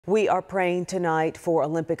We are praying tonight for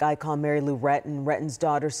Olympic icon Mary Lou Retton. Retton's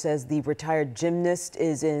daughter says the retired gymnast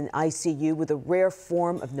is in ICU with a rare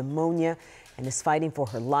form of pneumonia and is fighting for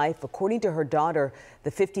her life. According to her daughter, the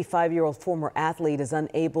 55-year-old former athlete is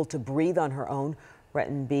unable to breathe on her own.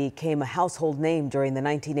 Retton became a household name during the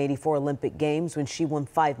 1984 Olympic Games when she won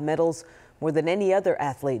 5 medals, more than any other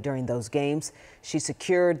athlete during those games. She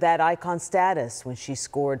secured that icon status when she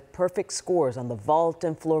scored perfect scores on the vault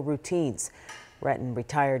and floor routines. Retton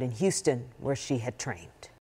retired in Houston, where she had trained.